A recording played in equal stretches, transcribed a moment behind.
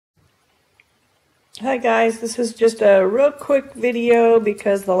Hi guys, this is just a real quick video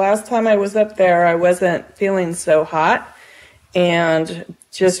because the last time I was up there I wasn't feeling so hot and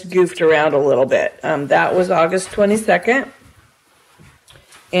just goofed around a little bit. That was August 22nd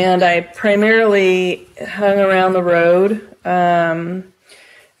and I primarily hung around the road.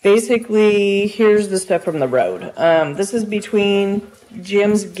 Basically, here's the stuff from the road. This is between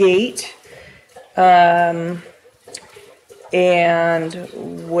Jim's Gate and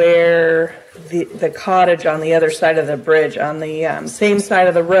where the cottage on the other side of the bridge, on the same side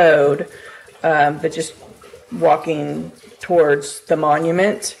of the road, but just walking towards the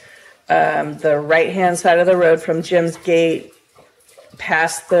monument. The right-hand side of the road from Jim's Gate,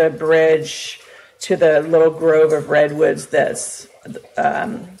 past the bridge to the little grove of redwoods that's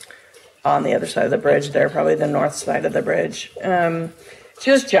on the other side of the bridge there, probably the north side of the bridge.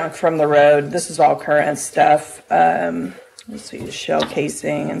 Just junk from the road. This is all current stuff. Let's see, shell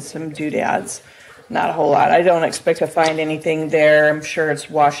casing and some doodads. Not a whole lot. I don't expect to find anything there. I'm sure it's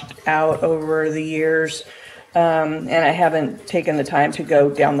washed out over the years. And I haven't taken the time to go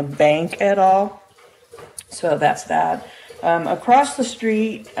down the bank at all. So that's that. Across the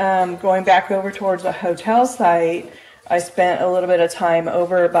street, going back over towards the hotel site, I spent a little bit of time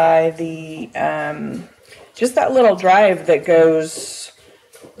over by the, just that little drive that goes,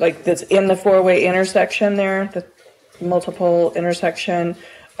 like that's in the four-way intersection there, the multiple intersection,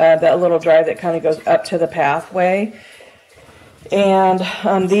 that little drive that kind of goes up to the pathway.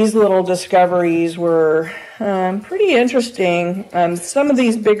 And these little discoveries were pretty interesting. Some of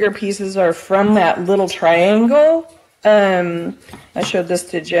these bigger pieces are from that little triangle. I showed this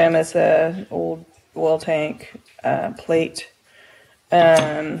to Jim as an old oil tank plate.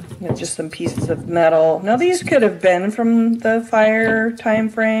 Just some pieces of metal. Now these could have been from the fire time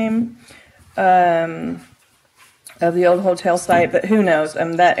frame of the old hotel site, but who knows?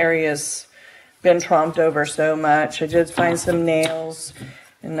 That area's been tromped over so much. I did find some nails,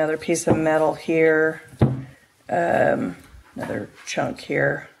 another piece of metal here, another chunk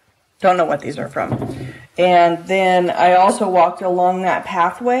here. Don't know what these are from. And then I also walked along that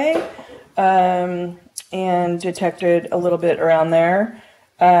pathway and detected a little bit around there.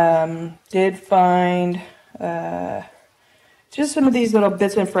 Did find just some of these little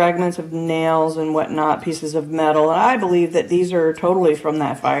bits and fragments of nails and whatnot, pieces of metal. And I believe that these are totally from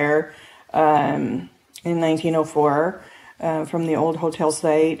that fire in 1904 from the old hotel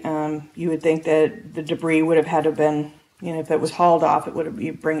site. You would think that the debris would have had to have been, you know, if it was hauled off, it would have,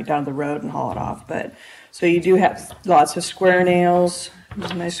 you bring it down the road and haul it off. But so you do have lots of square nails.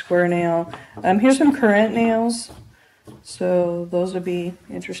 Here's a nice square nail. Here's some current nails. So those would be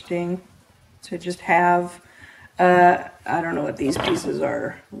interesting to just have. I don't know what these pieces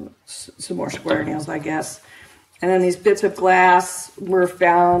are. Some more square nails, I guess. And then these bits of glass were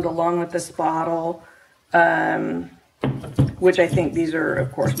found along with this bottle, which I think these are,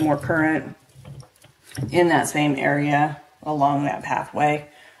 of course, more current in that same area along that pathway.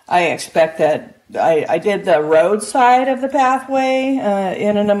 I expect that I did the road side of the pathway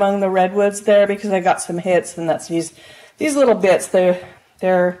in and among the redwoods there because I got some hits, and that's these little bits.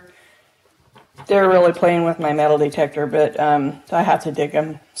 They're really playing with my metal detector, but I had to dig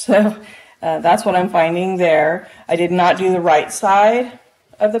them. So that's what I'm finding there. I did not do the right side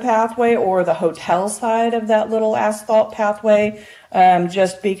of the pathway or the hotel side of that little asphalt pathway,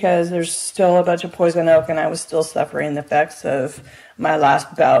 just because there's still a bunch of poison oak and I was still suffering the effects of my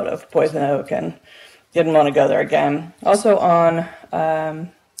last bout of poison oak and didn't want to go there again. Also on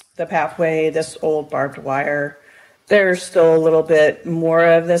the pathway, this old barbed wire, there's still a little bit more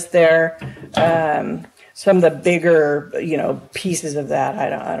of this there. Some of the bigger, you know, pieces of that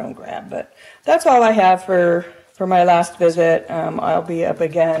I don't grab, but that's all I have for my last visit. I'll be up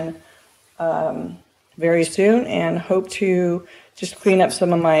again very soon and hope to just clean up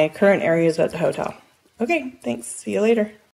some of my current areas at the hotel. Okay, thanks. See you later.